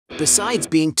Besides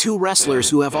being two wrestlers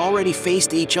who have already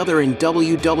faced each other in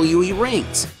WWE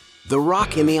rings, The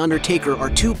Rock and The Undertaker are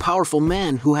two powerful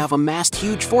men who have amassed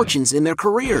huge fortunes in their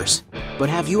careers. But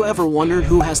have you ever wondered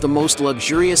who has the most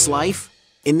luxurious life?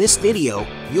 In this video,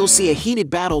 you'll see a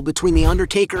heated battle between The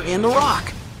Undertaker and The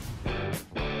Rock.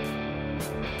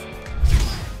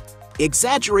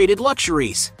 Exaggerated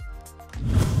luxuries.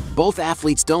 Both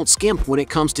athletes don't skimp when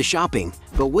it comes to shopping,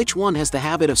 but which one has the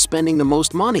habit of spending the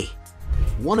most money?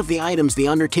 One of the items The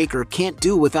Undertaker can't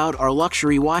do without are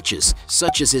luxury watches,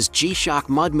 such as his G-Shock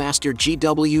Mudmaster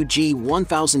GWG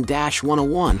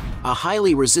 1000-101, a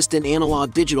highly resistant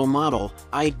analog digital model,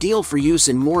 ideal for use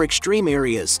in more extreme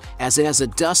areas, as it has a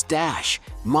dust dash,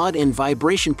 mud and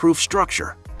vibration-proof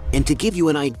structure. And to give you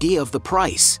an idea of the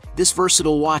price, this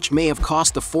versatile watch may have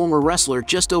cost the former wrestler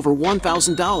just over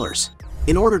 $1,000.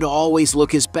 In order to always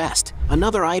look his best,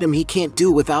 another item he can't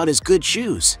do without is good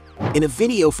shoes. In a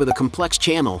video for the Complex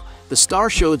channel, the star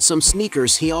showed some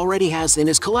sneakers he already has in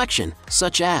his collection,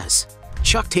 such as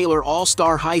Chuck Taylor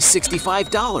All-Star High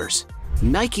 $65,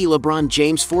 Nike LeBron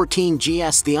James 14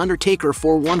 GS The Undertaker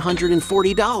for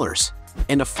 $140,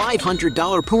 and a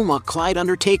 $500 Puma Clyde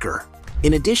Undertaker.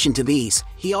 In addition to these,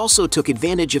 he also took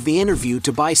advantage of the interview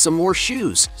to buy some more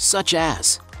shoes, such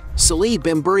as Salid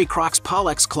Bembury Crocs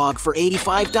Polex Clog for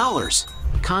 $85,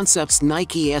 Concepts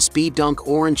Nike SB Dunk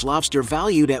Orange Lobster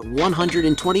valued at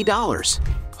 $120,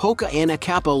 Hoka Anna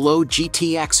Kappa Low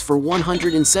GTX for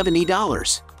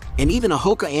 $170, and even a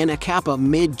Hoka Anna Kappa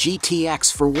Mid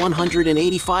GTX for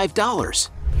 $185.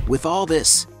 With all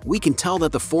this, we can tell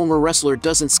that the former wrestler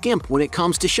doesn't skimp when it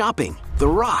comes to shopping. The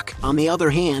Rock, on the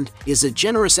other hand, is a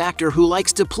generous actor who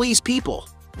likes to please people.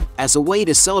 As a way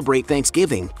to celebrate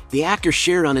Thanksgiving, the actor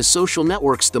shared on his social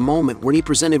networks the moment when he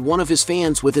presented one of his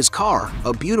fans with his car,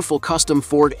 a beautiful custom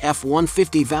Ford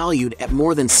F-150 valued at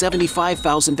more than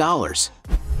 $75,000.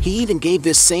 He even gave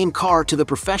this same car to the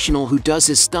professional who does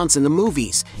his stunts in the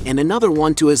movies, and another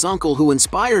one to his uncle who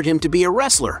inspired him to be a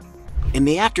wrestler. And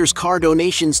the actor's car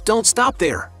donations don't stop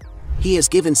there. He has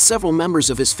given several members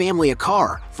of his family a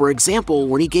car, for example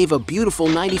when he gave a beautiful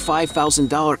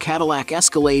 $95,000 Cadillac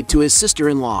Escalade to his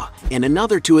sister-in-law, and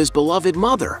another to his beloved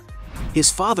mother.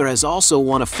 His father has also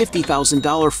won a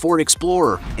 $50,000 Ford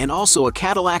Explorer, and also a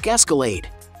Cadillac Escalade.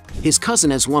 His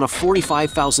cousin has won a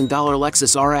 $45,000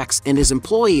 Lexus RX and his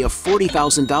employee a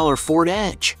 $40,000 Ford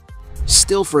Edge.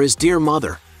 Still, for his dear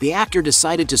mother, the actor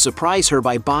decided to surprise her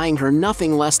by buying her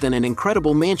nothing less than an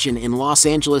incredible mansion in Los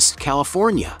Angeles,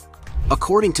 California.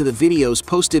 According to the videos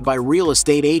posted by real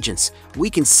estate agents, we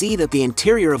can see that the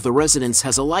interior of the residence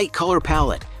has a light color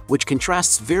palette, which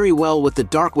contrasts very well with the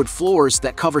dark wood floors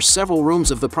that cover several rooms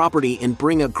of the property and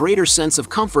bring a greater sense of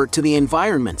comfort to the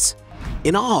environments.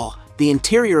 In all, the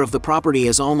interior of the property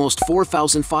is almost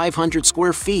 4,500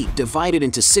 square feet divided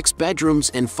into 6 bedrooms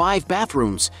and 5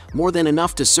 bathrooms, more than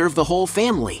enough to serve the whole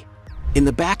family. In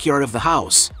the backyard of the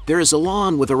house, there is a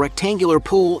lawn with a rectangular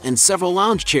pool and several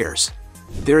lounge chairs.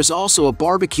 There is also a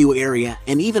barbecue area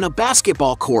and even a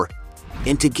basketball court.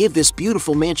 And to give this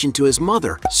beautiful mansion to his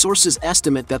mother, sources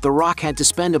estimate that The Rock had to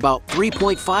spend about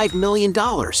 $3.5 million.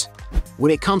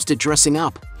 When it comes to dressing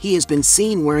up, he has been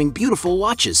seen wearing beautiful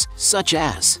watches, such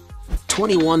as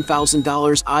 $21,000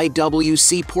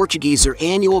 IWC Portugueser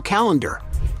annual calendar,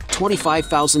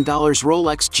 $25,000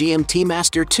 Rolex GMT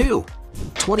Master 2,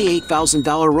 $28,000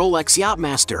 Rolex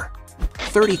Yachtmaster,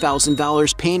 $30,000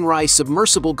 Panerai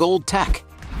Submersible Gold Tech,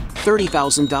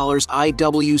 $30,000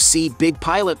 IWC Big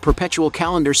Pilot Perpetual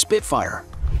Calendar Spitfire,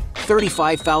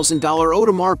 $35,000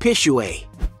 Audemars Piguet,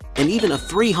 and even a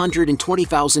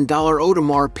 $320,000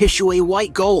 Audemars Piguet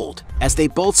White Gold. As they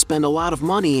both spend a lot of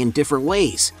money in different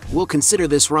ways, we'll consider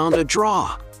this round a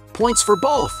draw. Points for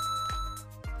both.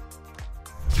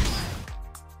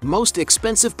 Most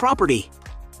expensive property.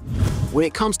 When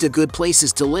it comes to good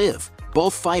places to live,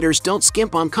 both fighters don't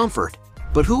skimp on comfort.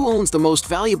 But who owns the most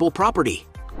valuable property?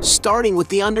 Starting with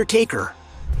The Undertaker.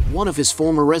 One of his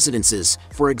former residences,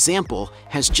 for example,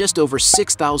 has just over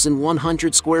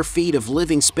 6,100 square feet of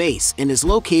living space and is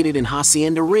located in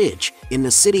Hacienda Ridge, in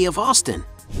the city of Austin.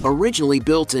 Originally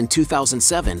built in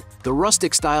 2007, the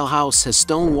rustic-style house has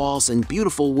stone walls and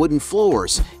beautiful wooden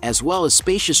floors, as well as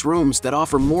spacious rooms that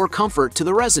offer more comfort to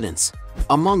the residents.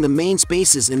 Among the main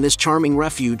spaces in this charming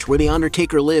refuge where The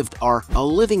Undertaker lived are a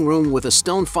living room with a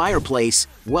stone fireplace,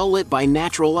 well lit by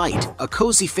natural light, a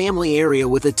cozy family area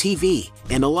with a TV,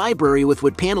 and a library with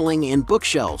wood paneling and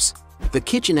bookshelves. The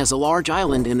kitchen has a large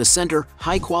island in the center,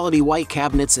 high-quality white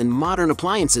cabinets and modern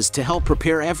appliances to help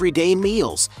prepare everyday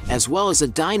meals, as well as a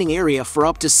dining area for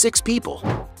up to 6 people.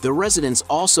 The residence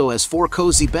also has 4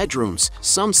 cozy bedrooms,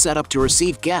 some set up to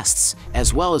receive guests,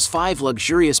 as well as 5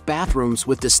 luxurious bathrooms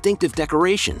with distinctive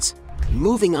decorations.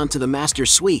 Moving on to the master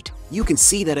suite, you can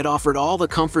see that it offered all the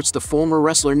comforts the former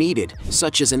wrestler needed,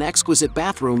 such as an exquisite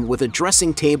bathroom with a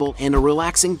dressing table and a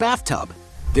relaxing bathtub.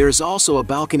 There is also a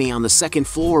balcony on the 2nd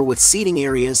floor with seating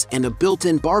areas and a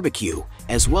built-in barbecue,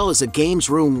 as well as a games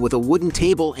room with a wooden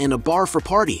table and a bar for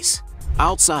parties.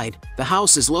 Outside, the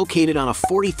house is located on a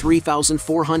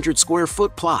 43,400 square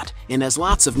foot plot and has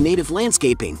lots of native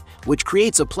landscaping, which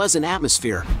creates a pleasant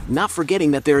atmosphere, not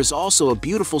forgetting that there is also a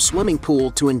beautiful swimming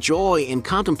pool to enjoy and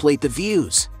contemplate the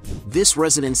views. This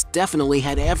residence definitely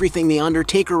had everything the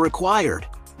Undertaker required.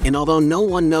 And although no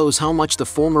one knows how much the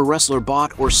former wrestler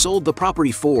bought or sold the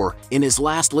property for in his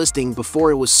last listing before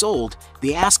it was sold,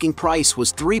 the asking price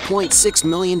was $3.6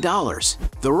 million.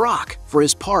 The Rock, for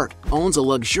his part, owns a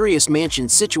luxurious mansion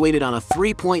situated on a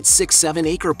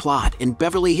 3.67-acre plot in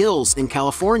Beverly Hills in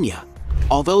California.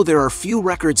 Although there are few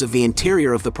records of the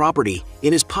interior of the property,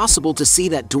 it is possible to see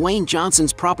that Dwayne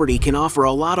Johnson's property can offer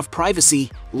a lot of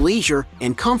privacy, leisure,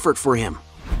 and comfort for him.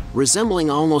 Resembling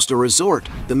almost a resort,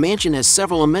 the mansion has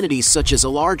several amenities such as a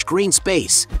large green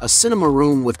space, a cinema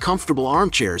room with comfortable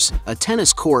armchairs, a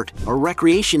tennis court, a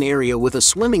recreation area with a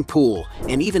swimming pool,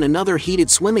 and even another heated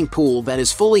swimming pool that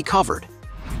is fully covered.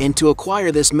 And to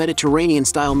acquire this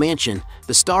Mediterranean-style mansion,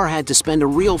 the star had to spend a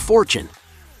real fortune.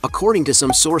 According to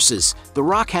some sources, The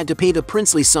Rock had to pay the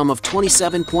princely sum of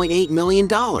 $27.8 million.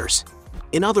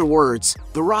 In other words,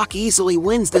 The Rock easily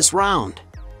wins this round.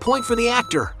 Point for the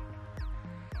actor.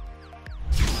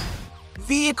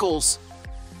 Vehicles.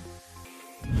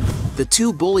 The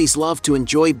two bullies love to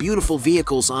enjoy beautiful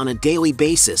vehicles on a daily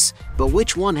basis, but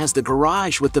which one has the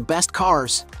garage with the best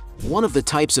cars? One of the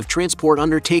types of transport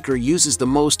Undertaker uses the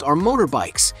most are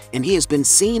motorbikes, and he has been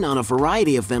seen on a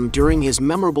variety of them during his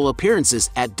memorable appearances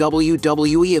at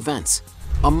WWE events.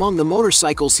 Among the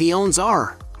motorcycles he owns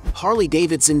are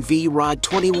Harley-Davidson V-Rod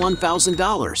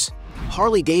 $21,000,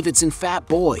 Harley-Davidson Fat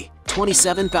Boy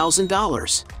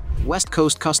 $27,000, West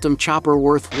Coast Custom Chopper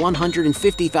worth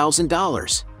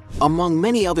 $150,000, among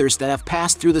many others that have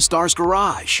passed through the star's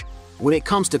garage. When it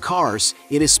comes to cars,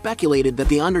 it is speculated that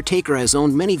The Undertaker has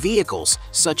owned many vehicles,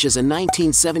 such as a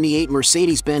 1978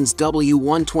 Mercedes-Benz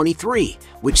W123,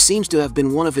 which seems to have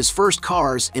been one of his first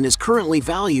cars and is currently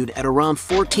valued at around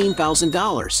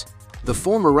 $14,000. The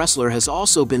former wrestler has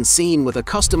also been seen with a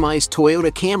customized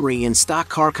Toyota Camry in stock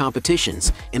car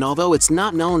competitions, and although it's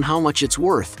not known how much it's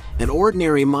worth, an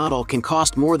ordinary model can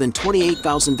cost more than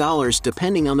 $28,000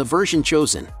 depending on the version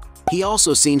chosen. He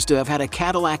also seems to have had a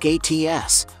Cadillac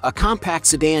ATS, a compact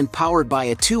sedan powered by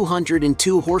a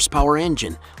 202 horsepower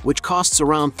engine, which costs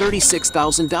around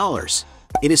 $36,000.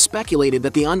 It is speculated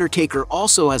that The Undertaker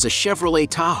also has a Chevrolet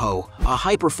Tahoe, a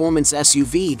high-performance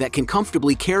SUV that can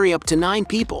comfortably carry up to 9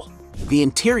 people. The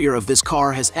interior of this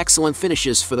car has excellent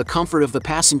finishes for the comfort of the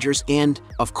passengers and,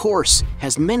 of course,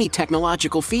 has many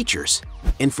technological features.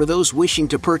 And for those wishing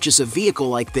to purchase a vehicle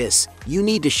like this, you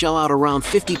need to shell out around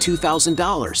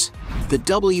 $52,000. The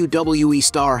WWE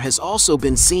star has also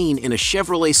been seen in a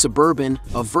Chevrolet Suburban,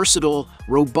 a versatile,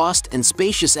 robust, and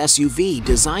spacious SUV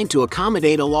designed to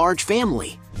accommodate a large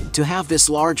family. To have this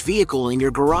large vehicle in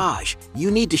your garage, you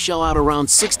need to shell out around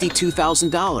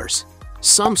 $62,000.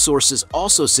 Some sources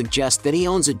also suggest that he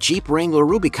owns a Jeep Wrangler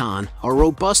Rubicon, a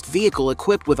robust vehicle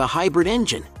equipped with a hybrid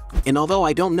engine. And although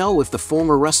I don't know if the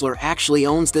former wrestler actually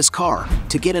owns this car,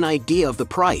 to get an idea of the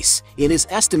price, it is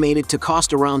estimated to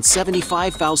cost around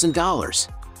 $75,000.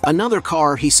 Another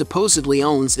car he supposedly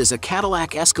owns is a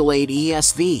Cadillac Escalade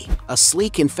ESV, a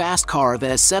sleek and fast car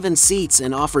that has 7 seats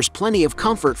and offers plenty of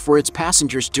comfort for its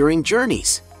passengers during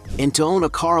journeys. And to own a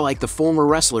car like the former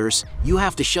wrestlers, you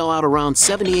have to shell out around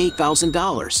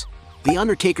 $78,000. The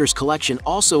Undertaker's collection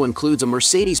also includes a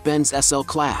Mercedes-Benz SL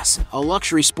Class, a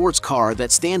luxury sports car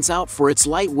that stands out for its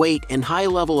lightweight and high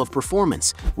level of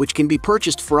performance, which can be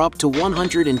purchased for up to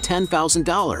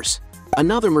 $110,000.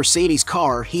 Another Mercedes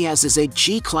car he has is a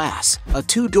G-Class, a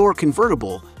 2-door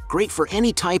convertible, great for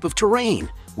any type of terrain,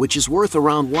 which is worth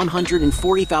around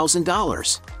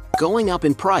 $140,000. Going up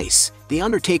in price, The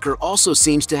Undertaker also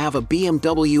seems to have a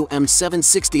BMW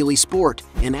M760 Sport,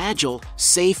 an agile,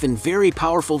 safe and very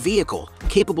powerful vehicle,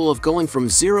 capable of going from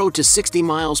 0 to 60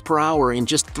 miles per hour in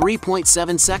just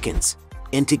 3.7 seconds.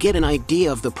 And to get an idea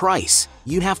of the price,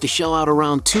 you'd have to shell out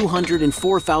around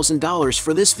 $204,000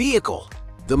 for this vehicle.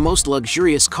 The most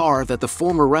luxurious car that the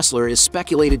former wrestler is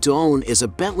speculated to own is a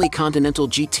Bentley Continental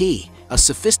GT, a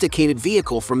sophisticated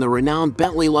vehicle from the renowned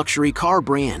Bentley luxury car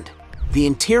brand. The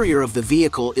interior of the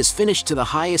vehicle is finished to the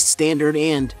highest standard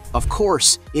and, of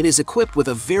course, it is equipped with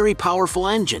a very powerful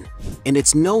engine. And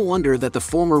it's no wonder that the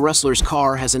former wrestler's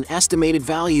car has an estimated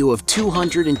value of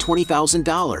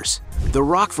 $220,000. The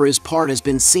Rock, for his part, has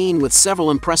been seen with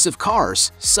several impressive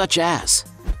cars, such as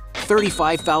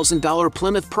 $35,000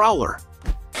 Plymouth Prowler,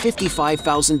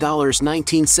 $55,000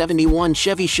 1971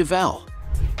 Chevy Chevelle,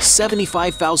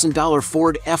 $75,000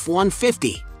 Ford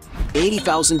F-150,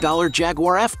 $80,000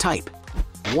 Jaguar F-Type,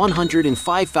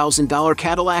 $105,000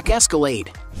 Cadillac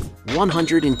Escalade,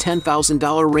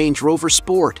 $110,000 Range Rover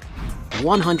Sport,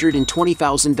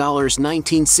 $120,000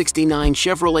 1969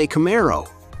 Chevrolet Camaro,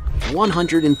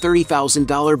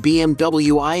 $130,000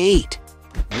 BMW i8,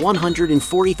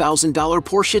 $140,000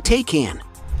 Porsche Taycan,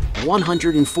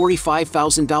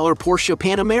 $145,000 Porsche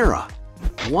Panamera,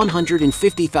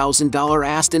 $150,000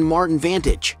 Aston Martin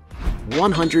Vantage,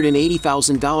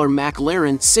 $180,000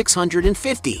 McLaren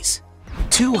 650s,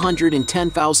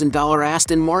 $210,000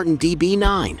 Aston Martin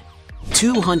DB9,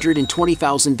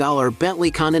 $220,000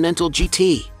 Bentley Continental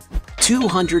GT,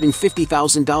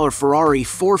 $250,000 Ferrari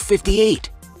 458,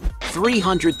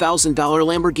 $300,000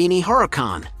 Lamborghini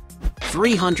Huracan,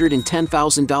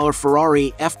 $310,000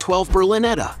 Ferrari F12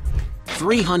 Berlinetta,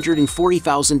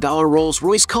 $340,000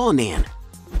 Rolls-Royce Cullinan,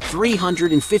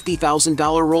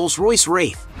 $350,000 Rolls-Royce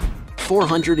Wraith,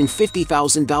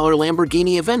 $450,000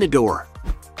 Lamborghini Aventador,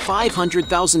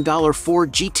 $500,000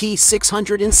 Ford GT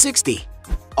 660.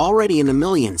 Already in the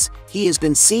millions, he has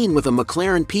been seen with a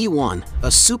McLaren P1, a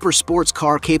super sports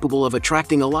car capable of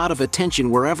attracting a lot of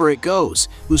attention wherever it goes,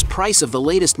 whose price of the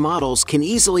latest models can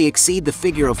easily exceed the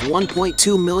figure of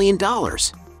 $1.2 million.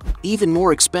 Even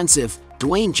more expensive,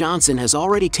 Dwayne Johnson has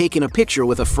already taken a picture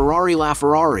with a Ferrari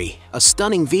LaFerrari, a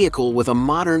stunning vehicle with a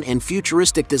modern and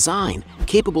futuristic design,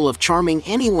 capable of charming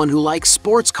anyone who likes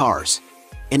sports cars.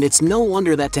 And it's no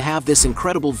wonder that to have this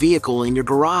incredible vehicle in your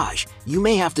garage, you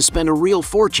may have to spend a real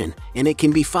fortune, and it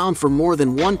can be found for more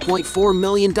than $1.4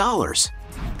 million.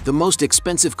 The most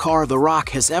expensive car The Rock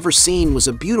has ever seen was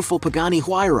a beautiful Pagani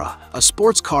Huayra, a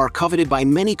sports car coveted by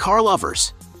many car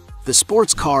lovers. The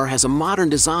sports car has a modern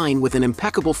design with an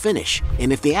impeccable finish,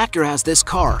 and if the actor has this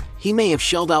car, he may have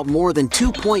shelled out more than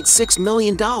 $2.6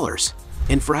 million.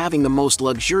 And for having the most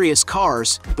luxurious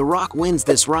cars, The Rock wins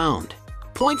this round.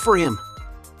 Point for him.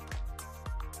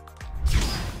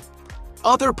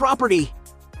 Other property.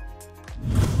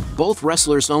 Both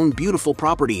wrestlers own beautiful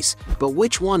properties, but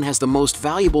which one has the most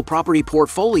valuable property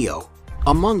portfolio?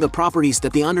 Among the properties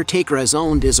that The Undertaker has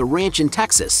owned is a ranch in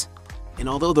Texas. And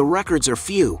although the records are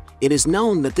few, it is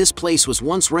known that this place was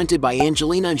once rented by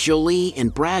Angelina Jolie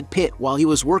and Brad Pitt while he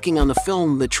was working on the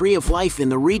film The Tree of Life in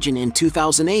the region in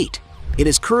 2008. It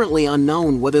is currently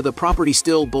unknown whether the property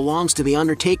still belongs to The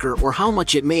Undertaker or how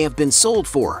much it may have been sold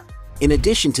for. In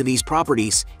addition to these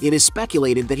properties, it is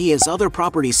speculated that he has other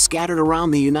properties scattered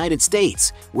around the United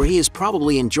States, where he is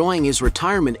probably enjoying his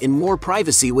retirement in more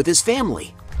privacy with his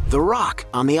family. The Rock,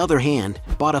 on the other hand,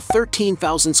 bought a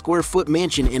 13,000 square foot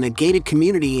mansion in a gated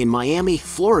community in Miami,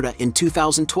 Florida in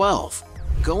 2012.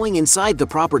 Going inside the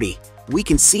property, we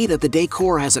can see that the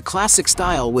decor has a classic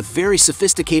style with very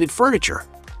sophisticated furniture.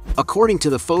 According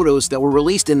to the photos that were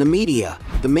released in the media,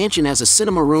 the mansion has a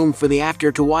cinema room for the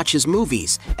actor to watch his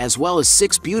movies, as well as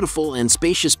 6 beautiful and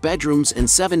spacious bedrooms and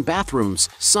 7 bathrooms,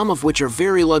 some of which are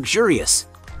very luxurious.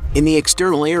 In the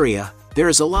external area, there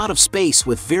is a lot of space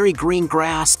with very green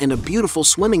grass and a beautiful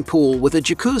swimming pool with a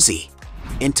jacuzzi.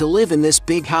 And to live in this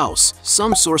big house,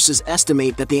 some sources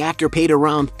estimate that the actor paid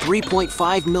around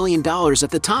 $3.5 million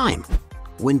at the time.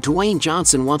 When Dwayne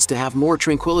Johnson wants to have more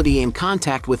tranquility and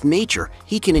contact with nature,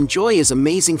 he can enjoy his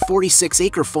amazing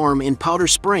 46-acre farm in Powder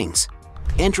Springs.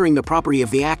 Entering the property of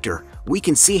the actor, we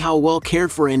can see how well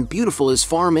cared for and beautiful his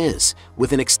farm is,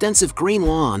 with an extensive green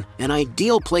lawn, an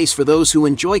ideal place for those who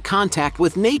enjoy contact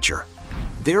with nature.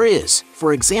 There is,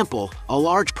 for example, a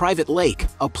large private lake,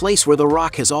 a place where The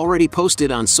Rock has already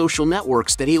posted on social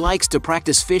networks that he likes to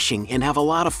practice fishing and have a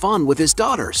lot of fun with his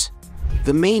daughters.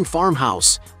 The main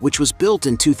farmhouse, which was built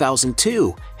in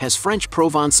 2002, has French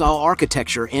Provençal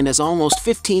architecture and has almost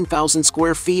 15,000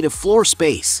 square feet of floor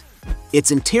space.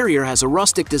 Its interior has a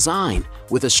rustic design,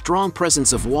 with a strong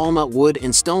presence of walnut wood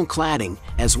and stone cladding,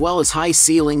 as well as high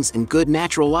ceilings and good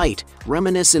natural light,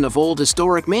 reminiscent of old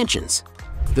historic mansions.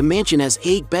 The mansion has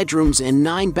 8 bedrooms and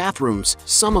 9 bathrooms,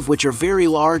 some of which are very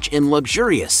large and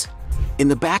luxurious. In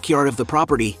the backyard of the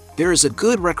property, there is a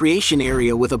good recreation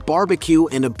area with a barbecue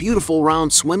and a beautiful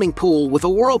round swimming pool with a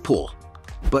whirlpool.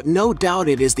 But no doubt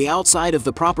it is the outside of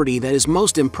the property that is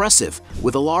most impressive,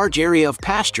 with a large area of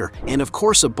pasture and of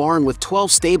course a barn with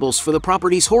 12 stables for the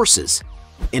property's horses.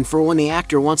 And for when the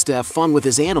actor wants to have fun with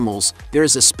his animals, there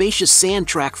is a spacious sand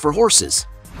track for horses.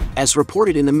 As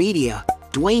reported in the media,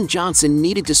 Dwayne Johnson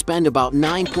needed to spend about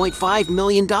 $9.5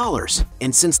 million,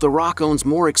 and since The Rock owns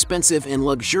more expensive and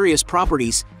luxurious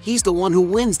properties, he's the one who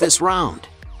wins this round.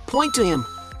 Point to him.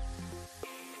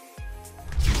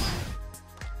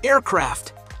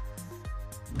 Aircraft.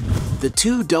 The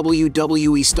two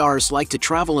WWE stars like to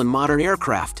travel in modern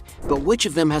aircraft, but which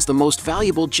of them has the most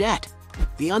valuable jet?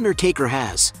 The Undertaker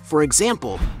has, for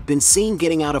example, been seen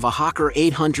getting out of a Hawker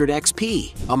 800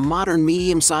 XP, a modern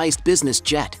medium-sized business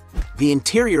jet. The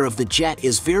interior of the jet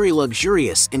is very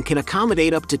luxurious and can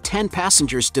accommodate up to 10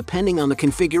 passengers depending on the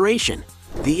configuration.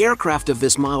 The aircraft of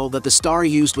this model that the star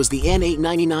used was the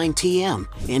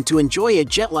N899TM, and to enjoy a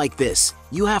jet like this,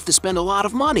 you have to spend a lot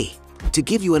of money. To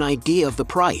give you an idea of the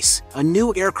price, a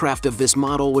new aircraft of this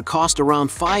model would cost around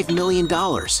 $5 million.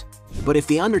 But if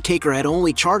The Undertaker had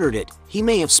only chartered it, he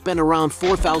may have spent around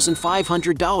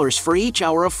 $4,500 for each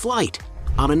hour of flight.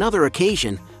 On another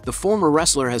occasion, the former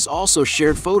wrestler has also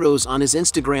shared photos on his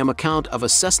Instagram account of a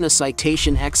Cessna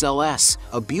Citation XLS,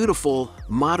 a beautiful,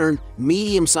 modern,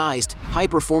 medium-sized,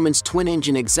 high-performance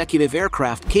twin-engine executive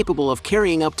aircraft capable of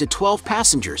carrying up to 12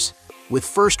 passengers. With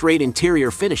first-rate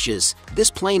interior finishes, this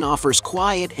plane offers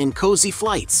quiet and cozy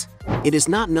flights. It is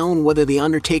not known whether The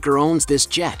Undertaker owns this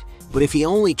jet, but if he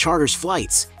only charters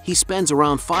flights, he spends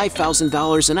around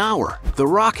 $5,000 an hour. The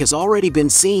Rock has already been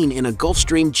seen in a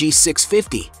Gulfstream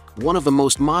G650, one of the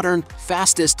most modern,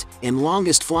 fastest, and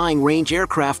longest flying range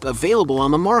aircraft available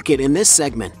on the market in this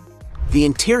segment. The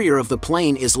interior of the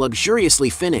plane is luxuriously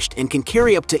finished and can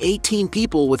carry up to 18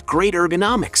 people with great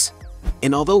ergonomics.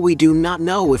 And although we do not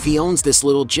know if he owns this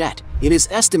little jet, it is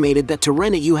estimated that to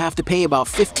rent it you have to pay about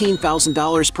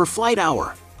 $15,000 per flight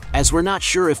hour. As we're not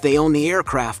sure if they own the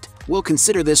aircraft, we'll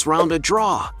consider this round a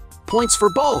draw. Points for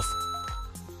both.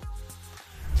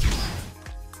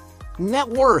 Net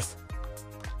worth.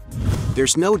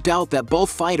 There's no doubt that both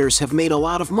fighters have made a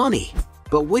lot of money,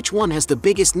 but which one has the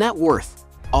biggest net worth?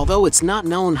 Although it's not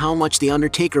known how much The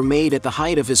Undertaker made at the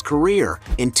height of his career,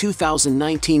 in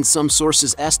 2019 some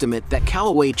sources estimate that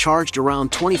Calloway charged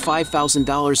around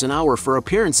 $25,000 an hour for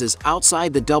appearances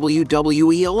outside the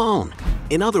WWE alone.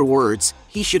 In other words,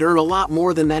 he should earn a lot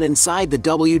more than that inside the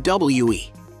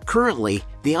WWE. Currently,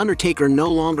 The Undertaker no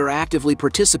longer actively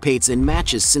participates in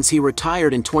matches since he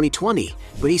retired in 2020,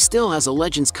 but he still has a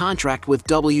Legends contract with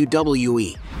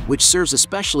WWE, which serves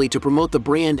especially to promote the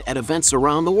brand at events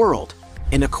around the world.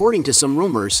 And according to some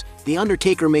rumors, The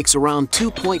Undertaker makes around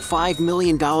 $2.5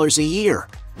 million a year.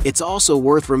 It's also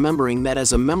worth remembering that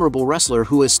as a memorable wrestler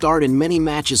who has starred in many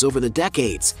matches over the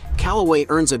decades, Calloway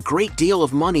earns a great deal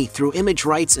of money through image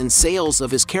rights and sales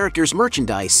of his character's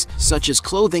merchandise, such as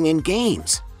clothing and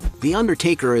games. The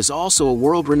Undertaker is also a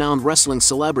world-renowned wrestling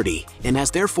celebrity and has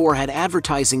therefore had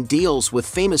advertising deals with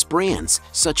famous brands,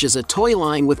 such as a toy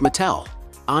line with Mattel.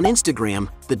 On Instagram,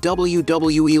 the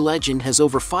WWE legend has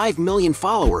over 5 million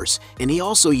followers, and he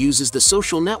also uses the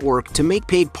social network to make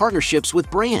paid partnerships with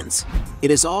brands.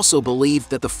 It is also believed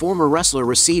that the former wrestler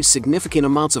receives significant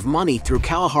amounts of money through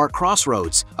Callahart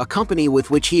Crossroads, a company with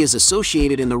which he is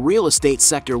associated in the real estate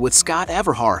sector with Scott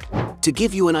Everhart. To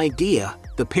give you an idea,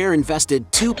 the pair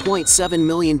invested $2.7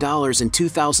 million in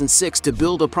 2006 to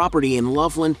build a property in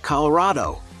Loveland,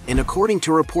 Colorado. And according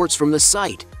to reports from the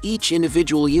site, each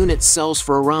individual unit sells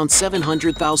for around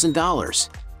 $700,000.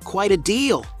 Quite a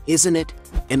deal, isn't it?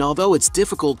 And although it's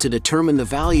difficult to determine the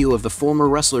value of the former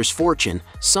wrestler's fortune,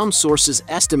 some sources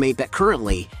estimate that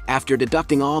currently, after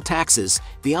deducting all taxes,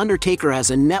 The Undertaker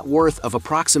has a net worth of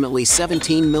approximately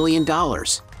 $17 million.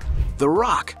 The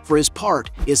Rock, for his part,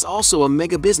 is also a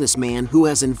mega businessman who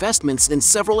has investments in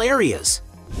several areas.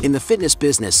 In the fitness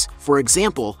business, for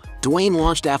example, Dwayne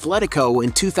launched Athletico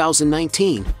in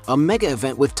 2019, a mega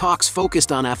event with talks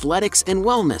focused on athletics and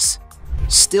wellness.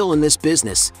 Still in this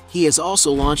business, he has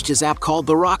also launched his app called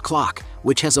The Rock Clock,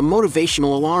 which has a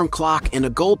motivational alarm clock and a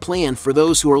goal plan for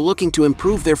those who are looking to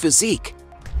improve their physique.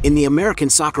 In the American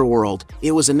soccer world,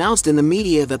 it was announced in the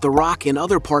media that The Rock and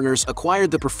other partners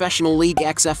acquired the professional league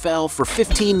XFL for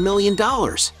 $15 million.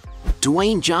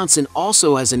 Dwayne Johnson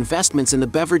also has investments in the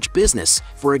beverage business.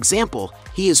 For example,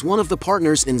 he is one of the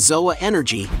partners in Zoa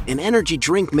Energy, an energy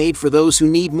drink made for those who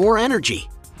need more energy.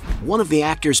 One of the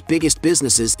actor's biggest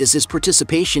businesses is his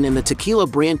participation in the tequila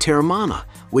brand Teremana,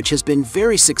 which has been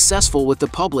very successful with the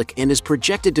public and is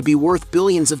projected to be worth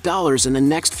billions of dollars in the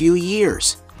next few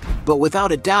years. But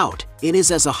without a doubt, it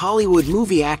is as a Hollywood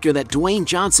movie actor that Dwayne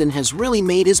Johnson has really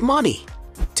made his money.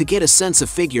 To get a sense of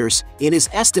figures, it is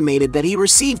estimated that he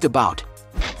received about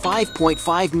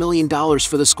 $5.5 million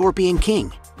for the Scorpion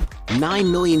King,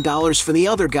 $9 million for the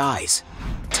other guys,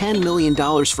 $10 million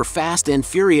for Fast and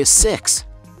Furious 6,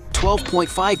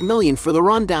 $12.5 million for The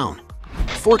Rundown,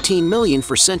 $14 million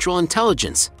for Central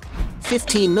Intelligence,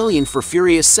 $15 million for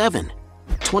Furious 7,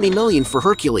 $20 million for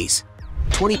Hercules,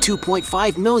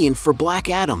 $22.5 million for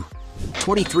Black Adam,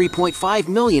 $23.5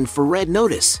 million for Red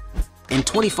Notice, and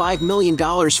 $25 million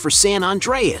for San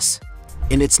Andreas.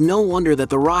 And it's no wonder that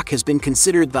The Rock has been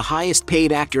considered the highest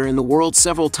paid actor in the world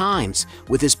several times,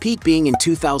 with his peak being in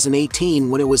 2018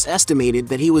 when it was estimated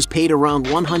that he was paid around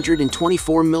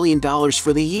 $124 million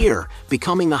for the year,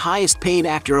 becoming the highest paid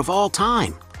actor of all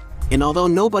time. And although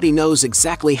nobody knows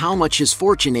exactly how much his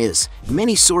fortune is,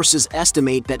 many sources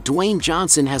estimate that Dwayne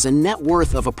Johnson has a net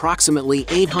worth of approximately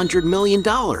 $800 million.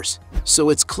 So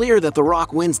it's clear that The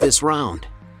Rock wins this round.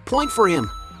 Point for him.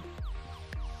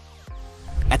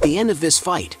 At the end of this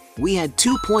fight, we had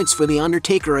 2 points for The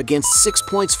Undertaker against 6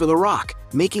 points for The Rock,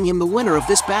 making him the winner of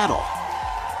this battle.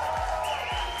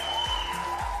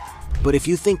 But if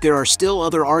you think there are still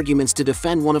other arguments to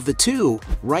defend one of the two,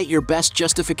 write your best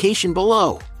justification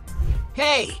below.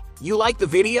 Hey, you like the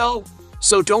video?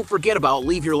 So don't forget about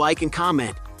leave your like and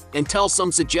comment, and tell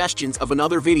some suggestions of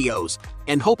another videos,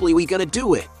 and hopefully we gonna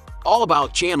do it. All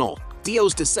about channel,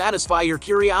 deals to satisfy your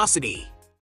curiosity.